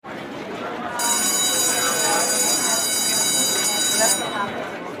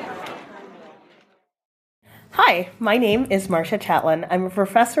Hi, my name is Marcia Chatlin. I'm a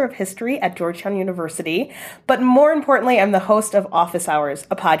professor of history at Georgetown University, but more importantly, I'm the host of Office Hours,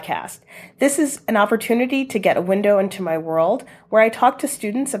 a podcast. This is an opportunity to get a window into my world where I talk to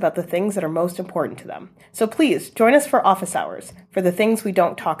students about the things that are most important to them. So please join us for Office Hours, for the things we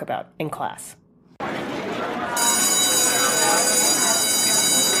don't talk about in class.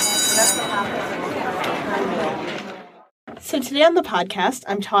 So today on the podcast,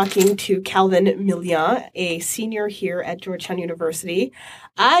 I'm talking to Calvin Millian, a senior here at Georgetown University.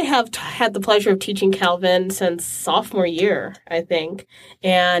 I have had the pleasure of teaching Calvin since sophomore year, I think.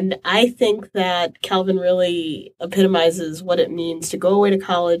 And I think that Calvin really epitomizes what it means to go away to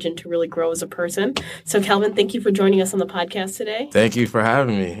college and to really grow as a person. So Calvin, thank you for joining us on the podcast today. Thank you for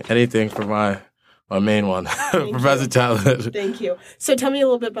having me. Anything for my main one, Professor Talent. Thank you. So tell me a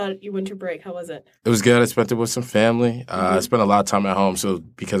little bit about your winter break. How was it? It was good. I spent it with some family. I spent a lot of time at home. So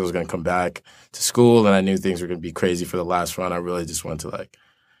because I was going to come back to school and I knew things were going to be crazy for the last run, I really just wanted to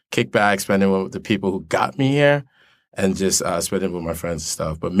kick back, spend it with the people who got me here and just spend it with my friends and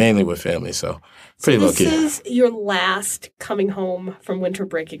stuff, but mainly with family. So pretty low-key. This is your last coming home from winter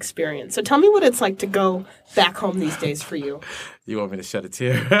break experience. So tell me what it's like to go back home these days for you. You want me to shed a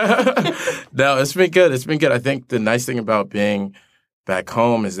tear? No, it's been good. It's been good. I think the nice thing about being back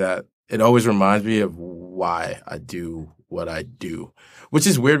home is that it always reminds me of why I do what I do, which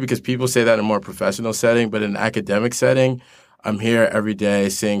is weird because people say that in a more professional setting, but in an academic setting, I'm here every day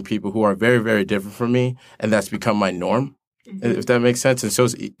seeing people who are very, very different from me, and that's become my norm, if that makes sense. And so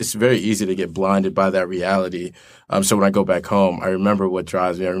it's very easy to get blinded by that reality. So when I go back home, I remember what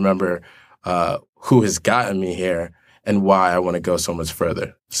drives me. I remember who has gotten me here and why I want to go so much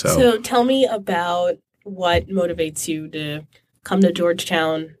further. So tell me about what motivates you to come to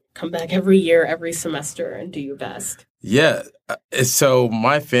Georgetown, come back every year, every semester, and do your best. Yeah. So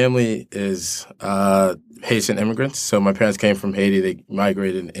my family is Haitian immigrants. So my parents came from Haiti. They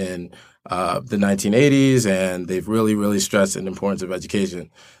migrated in the 1980s, and they've really, really stressed the importance of education.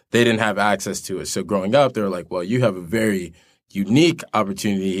 They didn't have access to it. So growing up, they were like, well, you have a very unique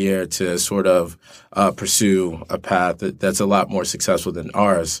opportunity here to sort of pursue a path that's a lot more successful than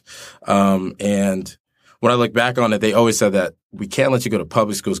ours. And when I look back on it, they always said that we can't let you go to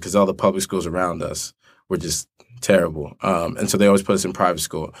public schools because all the public schools around us were just terrible. And so they always put us in private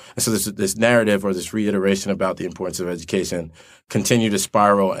school. And so this narrative or this reiteration about the importance of education continued to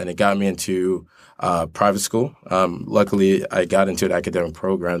spiral, and it got me into private school. Luckily, I got into an academic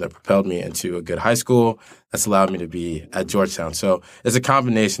program that propelled me into a good high school that's allowed me to be at Georgetown. So it's a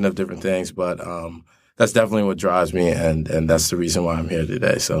combination of different things, but that's definitely what drives me, and that's the reason why I'm here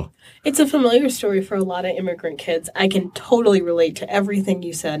today. So it's a familiar story for a lot of immigrant kids. I can totally relate to everything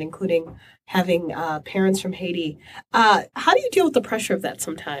you said, including having parents from Haiti. How do you deal with the pressure of that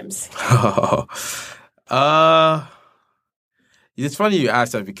sometimes? It's funny you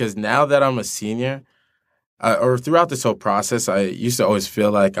ask that because now that I'm a senior, or throughout this whole process, I used to always feel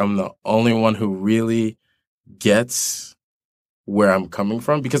like I'm the only one who really gets where I'm coming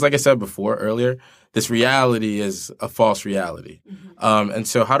from. Because like I said earlier, this reality is a false reality. And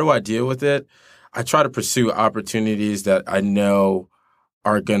so how do I deal with it? I try to pursue opportunities that I know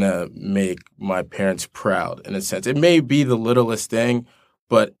are going to make my parents proud in a sense. It may be the littlest thing,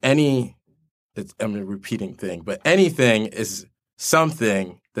 but I'm a repeating thing, but anything is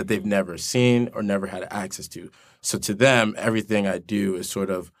something that they've never seen or never had access to. So to them, everything I do is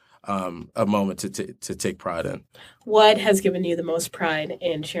sort of a moment to take pride in. What has given you the most pride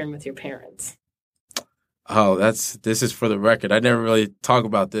in sharing with your parents? Oh, this is for the record. I never really talk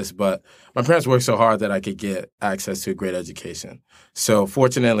about this, but my parents worked so hard that I could get access to a great education. So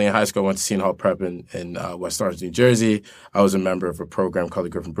fortunately, in high school, I went to Seton Hall Prep in West Orange, New Jersey. I was a member of a program called the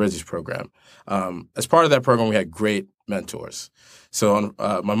Griffin Bridges program. As part of that program, we had great mentors. So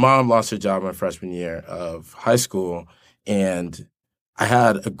my mom lost her job my freshman year of high school, and I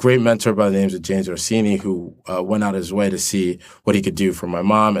had a great mentor by the name of James Orsini who went out of his way to see what he could do for my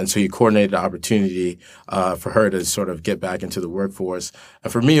mom. And so he coordinated an opportunity for her to sort of get back into the workforce.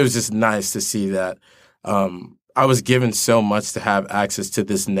 And for me, it was just nice to see that I was given so much to have access to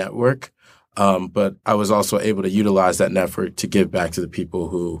this network, but I was also able to utilize that network to give back to the people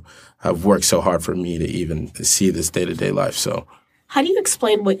who have worked so hard for me to even see this day-to-day life. So how do you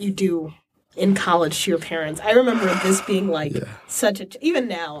explain what you do in college to your parents? I remember this being even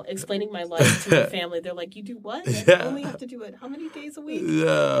now, explaining my life to my family, they're like, you do what? You only have to do it how many days a week?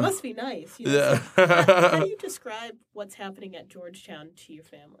 Yeah. It must be nice. So how do you describe what's happening at Georgetown to your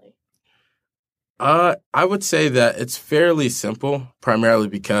family? I would say that it's fairly simple, primarily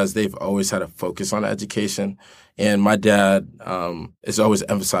because they've always had a focus on education. And my dad has always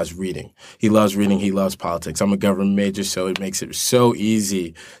emphasized reading. He loves reading. He loves politics. I'm a government major, so it makes it so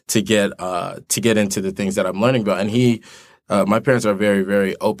easy to get into the things that I'm learning about. And my parents are very,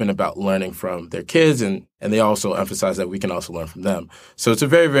 very open about learning from their kids, and they also emphasize that we can also learn from them. So it's a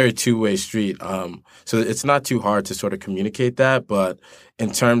very, very two-way street. So it's not too hard to sort of communicate that. But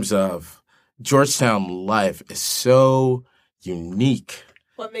in terms of Georgetown life is so unique.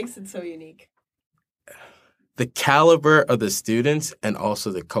 What makes it so unique? The caliber of the students and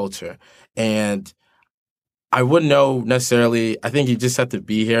also the culture. And I wouldn't know necessarily. I think you just have to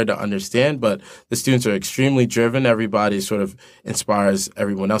be here to understand, but the students are extremely driven. Everybody sort of inspires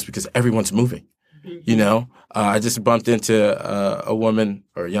everyone else because everyone's moving. Mm-hmm. I just bumped into a woman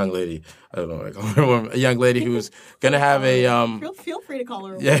or a young lady. I don't know what I call her. A young lady who's going to have a feel free to call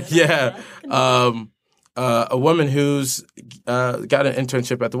her a woman. Yeah. A woman who's got an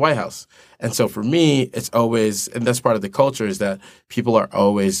internship at the White House. And so for me, it's always, and that's part of the culture, is that people are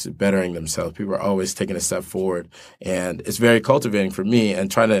always bettering themselves. People are always taking a step forward. And it's very cultivating for me. And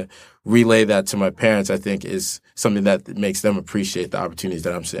trying to relay that to my parents, I think, is something that makes them appreciate the opportunities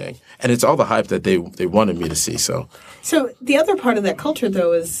that I'm seeing. And it's all the hype that they wanted me to see. So the other part of that culture,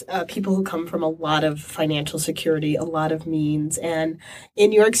 though, is people who come from a lot of financial security, a lot of means. And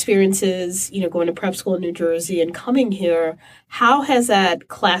in your experiences, going to prep school in New Jersey and coming here, how has that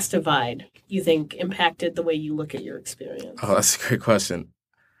class divide, you think, impacted the way you look at your experience? Oh, that's a great question.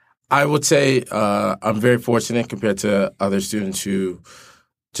 I would say I'm very fortunate compared to other students who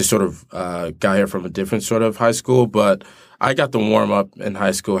just sort of got here from a different sort of high school. But I got to warm up in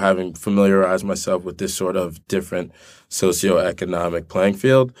high school having familiarized myself with this sort of different socioeconomic playing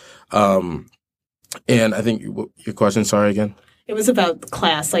field. And I think your question, sorry, again? It was about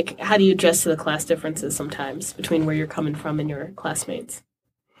class. Like, how do you adjust to the class differences sometimes between where you're coming from and your classmates?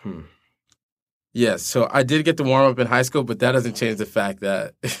 Yes, so I did get to warm up in high school, but that doesn't change the fact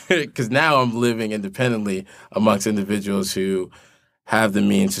that because now I'm living independently amongst individuals who have the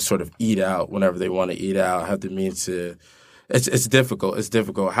means to sort of eat out whenever they want to eat out, have the means to – it's difficult. It's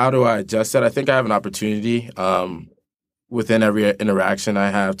difficult. How do I adjust that? I think I have an opportunity within every interaction I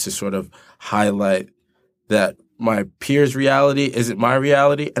have to sort of highlight that my peers' reality isn't my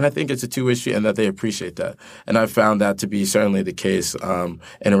reality, and I think it's a two-way street and that they appreciate that. And I've found that to be certainly the case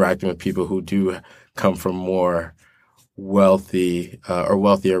interacting with people who do come from more wealthy or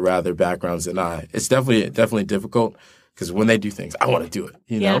wealthier, rather, backgrounds than I. It's definitely difficult. Because when they do things, I want to do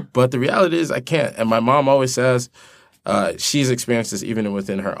it, know? But the reality is I can't. And my mom always says, she's experienced this even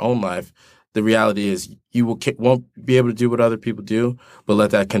within her own life. The reality is you won't be able to do what other people do, but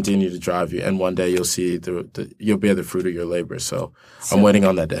let that continue to drive you. And one day you'll see you'll bear the fruit of your labor. So I'm waiting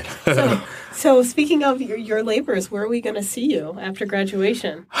on that day. So speaking of your labors, where are we going to see you after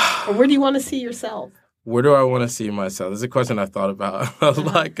graduation? Or where do you want to see yourself? Where do I want to see myself? This is a question I've thought about a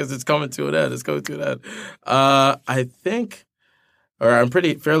lot because it's coming to an end. I think, or I'm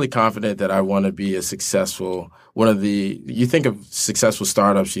fairly confident that I want to be a successful you think of successful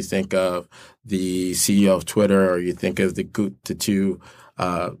startups, you think of the CEO of Twitter, or you think of the two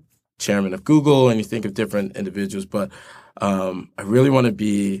chairman of Google, and you think of different individuals. But I really want to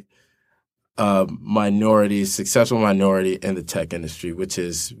be successful minority in the tech industry, which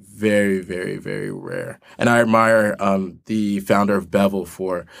is very, very, very rare. And I admire the founder of Bevel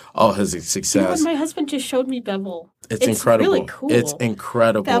for all his success. My husband just showed me Bevel. It's incredible. Really cool. It's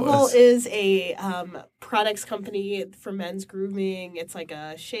incredible. Bevel is a products company for men's grooming. It's like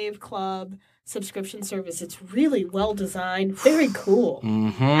a shave club subscription service. It's really well designed. Very cool.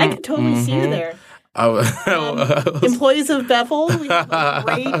 Mm-hmm, I could totally see you there. Employees of Bevel, we have a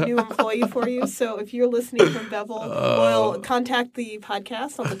great new employee for you. So if you're listening from Bevel, we'll contact the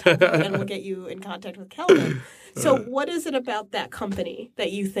podcast on the top and we'll get you in contact with Calvin. So what is it about that company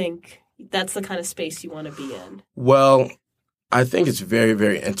that you think that's the kind of space you want to be in? Well, I think it's very,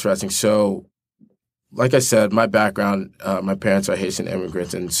 very interesting. So like I said, my background, my parents are Haitian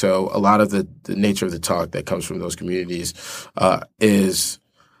immigrants. And so a lot of the nature of the talk that comes from those communities is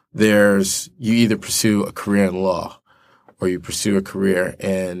you either pursue a career in law or you pursue a career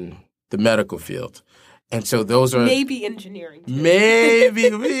in the medical field. And so those are... Maybe engineering. Maybe.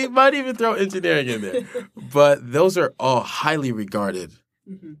 We might even throw engineering in there. But those are all highly regarded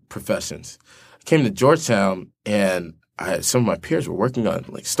professions. I came to Georgetown and some of my peers were working on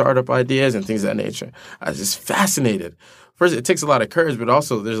like startup ideas and things of that nature. I was just fascinated. First, it takes a lot of courage, but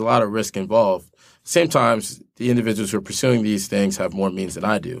also there's a lot of risk involved. Same times, the individuals who are pursuing these things have more means than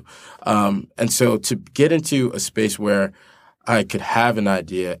I do. And so to get into a space where I could have an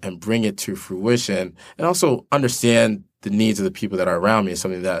idea and bring it to fruition and also understand the needs of the people that are around me is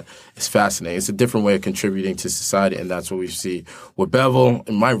something that is fascinating. It's a different way of contributing to society, and that's what we see with Bevel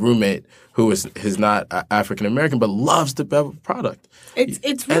and my roommate, who is not African American but loves the Bevel product.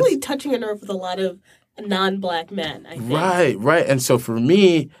 It's really touching a nerve with a lot of non-Black men, I think. Right. And so for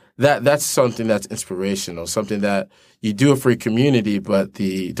me, that's something that's inspirational, something that you do it for your community, but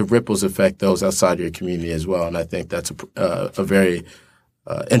the ripples affect those outside of your community as well. And I think that's a very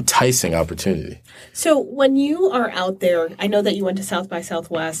enticing opportunity. So when you are out there, I know that you went to South by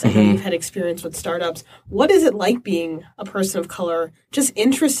Southwest. I know you've had experience with startups. What is it like being a person of color just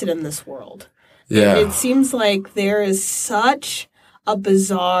interested in this world? Yeah. It seems like there is such a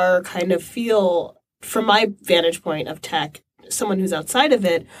bizarre kind of feel from my vantage point of tech, someone who's outside of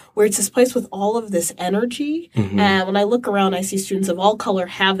it, where it's this place with all of this energy. And when I look around, I see students of all color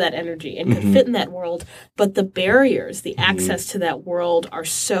have that energy and can fit in that world. But the barriers, the access to that world are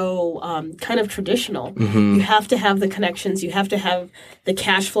so kind of traditional. You have to have the connections. You have to have the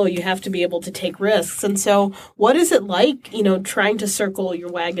cash flow. You have to be able to take risks. And so what is it like, trying to circle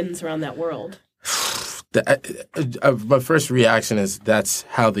your wagons around that world? My first reaction is that's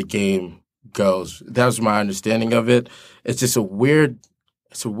how the game goes. That was my understanding of it. It's just a weird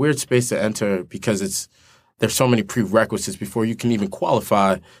space to enter because there's so many prerequisites before you can even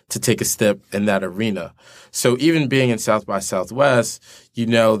qualify to take a step in that arena. So even being in South by Southwest, you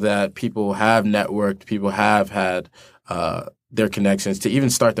know that people have networked, people have had their connections to even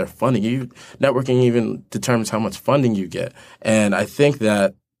start their funding. Networking even determines how much funding you get. And I think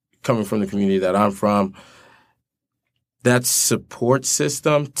that coming from the community that I'm from, that support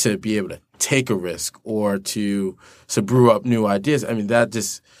system to be able to take a risk or to brew up new ideas, I mean,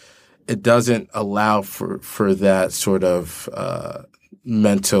 it doesn't allow for that sort of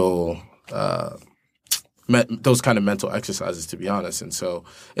those kind of mental exercises, to be honest. And so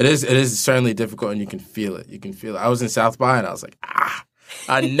it is certainly difficult, and you can feel it. I was in South by, and I was like,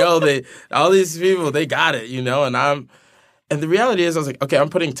 I know all these people, they got it, and the reality is I was like, okay, I'm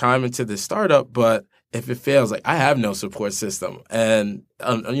putting time into this startup, but if it fails, like I have no support system, and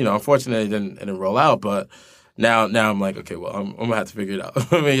unfortunately, it didn't roll out. But now I'm like, okay, well, I'm gonna have to figure it out.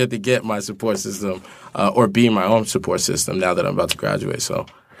 I'm gonna have to get my support system, or be my own support system now that I'm about to graduate. So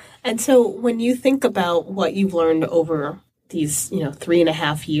when you think about what you've learned over these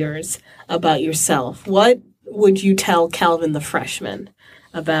 3.5 years about yourself, what would you tell Calvin the freshman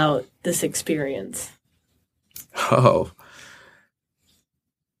about this experience? Oh.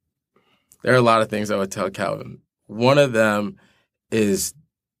 There are a lot of things I would tell Calvin. One of them is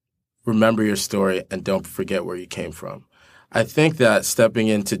remember your story and don't forget where you came from. I think that stepping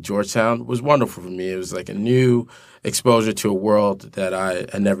into Georgetown was wonderful for me. It was like a new exposure to a world that I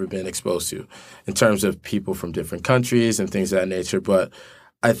had never been exposed to in terms of people from different countries and things of that nature. But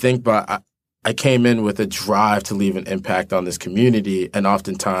I think I came in with a drive to leave an impact on this community, and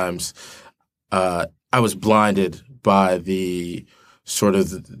oftentimes I was blinded by the sort of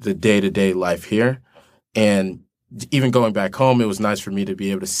the day-to-day life here. And even going back home, it was nice for me to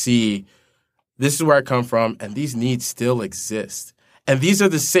be able to see this is where I come from, and these needs still exist. And these are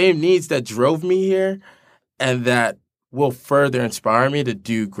the same needs that drove me here and that will further inspire me to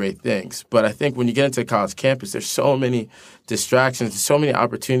do great things. But I think when you get into a college campus, there's so many distractions, so many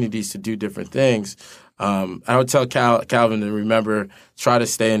opportunities to do different things. I would tell Calvin to remember, try to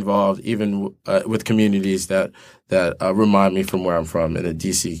stay involved even with communities that remind me from where I'm from in the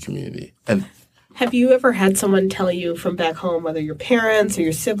D.C. community. And have you ever had someone tell you from back home, whether your parents or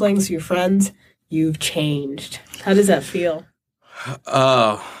your siblings or your friends, you've changed? How does that feel?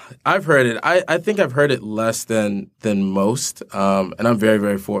 I've heard it. I think I've heard it less than most, and I'm very,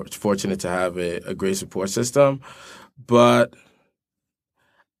 very fortunate to have a great support system. But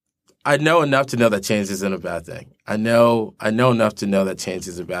I know enough to know that change isn't a bad thing. I know enough to know that change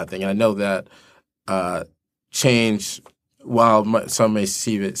is a bad thing. And I know that change, while some may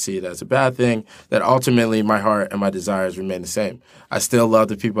see it as a bad thing, that ultimately my heart and my desires remain the same. I still love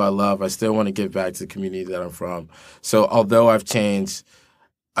the people I love. I still want to give back to the community that I'm from. So although I've changed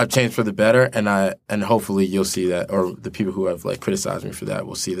for the better, and hopefully you'll see that, or the people who have criticized me for that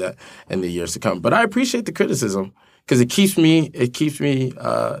will see that in the years to come. But I appreciate the criticism because it keeps me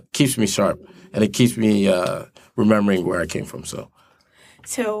sharp, and it keeps me remembering where I came from.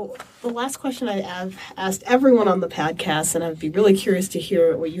 So the last question I've asked everyone on the podcast, and I'd be really curious to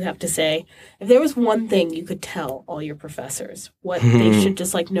hear what you have to say. If there was one thing you could tell all your professors, what they should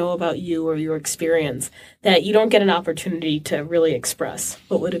just know about you or your experience that you don't get an opportunity to really express,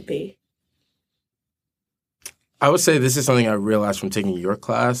 what would it be? I would say this is something I realized from taking your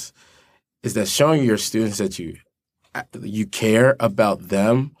class, is that showing your students that you you care about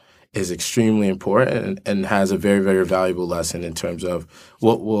them is extremely important and has a very, very valuable lesson in terms of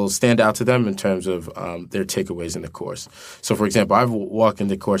what will stand out to them in terms of their takeaways in the course. So, for example, I've walked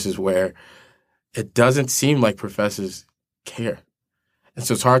into courses where it doesn't seem like professors care. And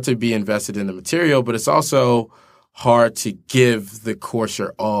so it's hard to be invested in the material, but it's also hard to give the course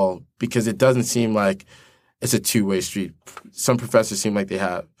your all because it doesn't seem like it's a two-way street. Some professors seem like they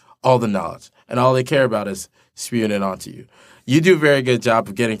have all the knowledge, and all they care about is spewing it onto you. You do a very good job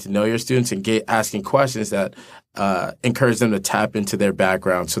of getting to know your students and asking questions that encourage them to tap into their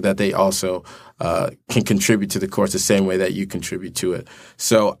background so that they also can contribute to the course the same way that you contribute to it.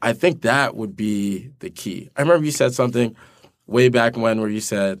 So I think that would be the key. I remember you said something way back when where you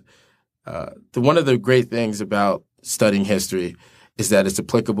said one of the great things about studying history is that it's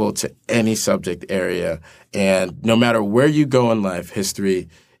applicable to any subject area. And no matter where you go in life, history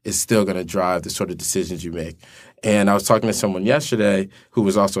is still going to drive the sort of decisions you make. And I was talking to someone yesterday who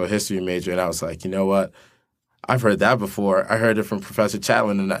was also a history major, and I was like, you know what? I've heard that before. I heard it from Professor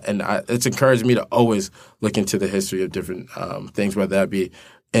Chatelain, and it's encouraged me to always look into the history of different things, whether that be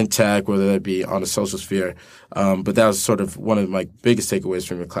in tech, whether that be on the social sphere. But that was sort of one of my biggest takeaways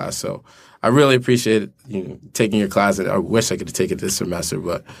from your class. So I really appreciate taking your class. I wish I could take it this semester,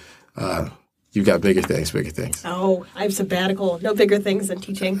 but you've got bigger things. Oh, I have sabbatical. No bigger things than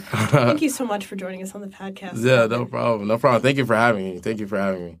teaching. Thank you so much for joining us on the podcast. Yeah, no problem. Thank you for having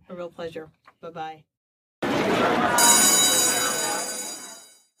me. A real pleasure. Bye-bye.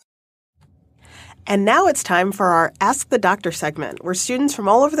 And now it's time for our Ask the Doctor segment, where students from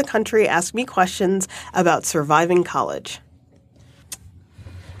all over the country ask me questions about surviving college.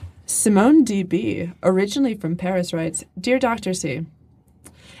 Simone D.B., originally from Paris, writes, Dear Dr. C,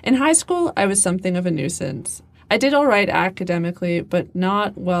 in high school, I was something of a nuisance. I did all right academically, but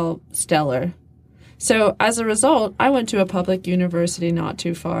not, stellar. So, as a result, I went to a public university not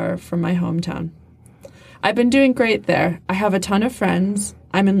too far from my hometown. I've been doing great there. I have a ton of friends.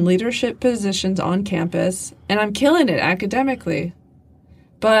 I'm in leadership positions on campus, and I'm killing it academically.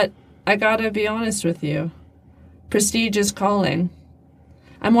 But I gotta be honest with you. Prestige is calling.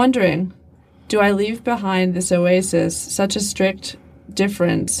 I'm wondering, do I leave behind this oasis, such a strict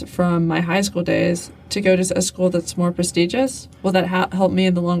difference from my high school days, to go to a school that's more prestigious? Will that help me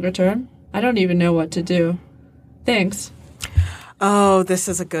in the longer term? I don't even know what to do. Thanks. Oh, this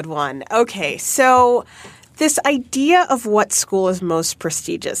is a good one. Okay, so this idea of what school is most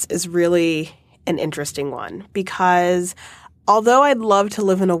prestigious is really an interesting one because although I'd love to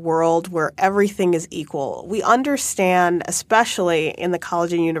live in a world where everything is equal, we understand, especially in the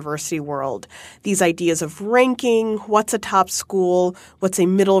college and university world, these ideas of ranking, what's a top school, what's a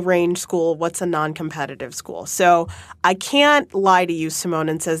middle range school, what's a non-competitive school. So I can't lie to you, Simone,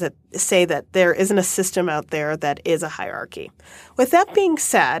 and say that there isn't a system out there that is a hierarchy. With that being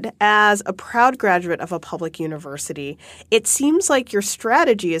said, as a proud graduate of a public university, it seems like your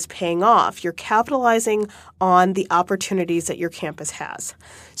strategy is paying off. You're capitalizing on the opportunities that your campus has.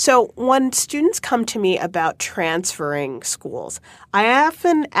 So when students come to me about transferring schools, I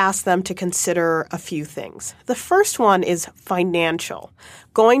often ask them to consider a few things. The first one is financial.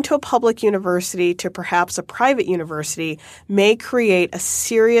 Going to a public university to perhaps a private university may create a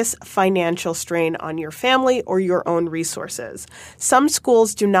serious financial strain on your family or your own resources. Some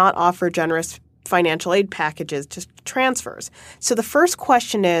schools do not offer generous financial aid packages to transfers. So the first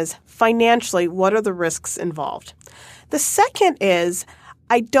question is, financially, what are the risks involved? The second is,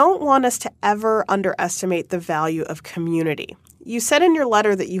 I don't want us to ever underestimate the value of community. You said in your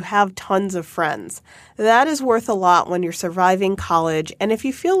letter that you have tons of friends. That is worth a lot when you're surviving college, and if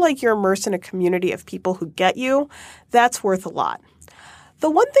you feel like you're immersed in a community of people who get you, that's worth a lot. The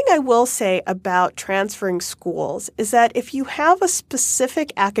one thing I will say about transferring schools is that if you have a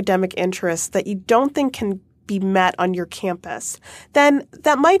specific academic interest that you don't think can be met on your campus, then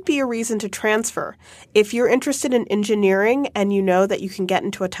that might be a reason to transfer. If you're interested in engineering and you know that you can get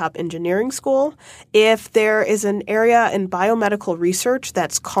into a top engineering school, if there is an area in biomedical research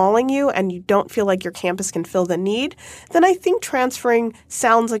that's calling you and you don't feel like your campus can fill the need, then I think transferring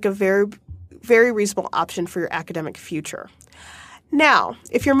sounds like a very, very reasonable option for your academic future. Now,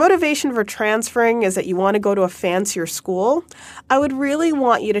 if your motivation for transferring is that you want to go to a fancier school, I would really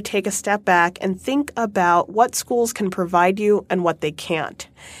want you to take a step back and think about what schools can provide you and what they can't.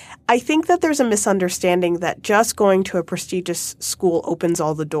 I think that there's a misunderstanding that just going to a prestigious school opens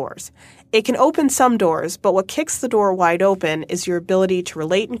all the doors. It can open some doors, but what kicks the door wide open is your ability to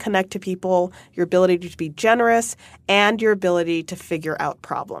relate and connect to people, your ability to be generous, and your ability to figure out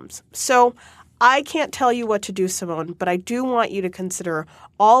problems. So I can't tell you what to do, Simone, but I do want you to consider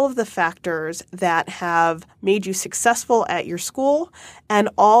all of the factors that have made you successful at your school and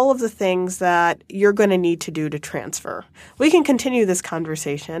all of the things that you're going to need to do to transfer. We can continue this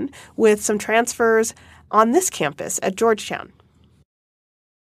conversation with some transfers on this campus at Georgetown.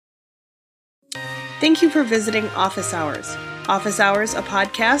 Thank you for visiting Office Hours. Office Hours, a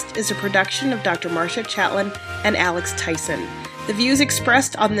podcast, is a production of Dr. Marcia Chatelain and Alex Tyson. The views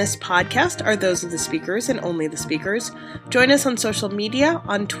expressed on this podcast are those of the speakers and only the speakers. Join us on social media,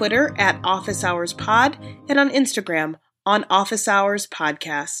 on Twitter @Office Hours Pod, and on Instagram on Office Hours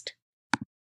Podcast.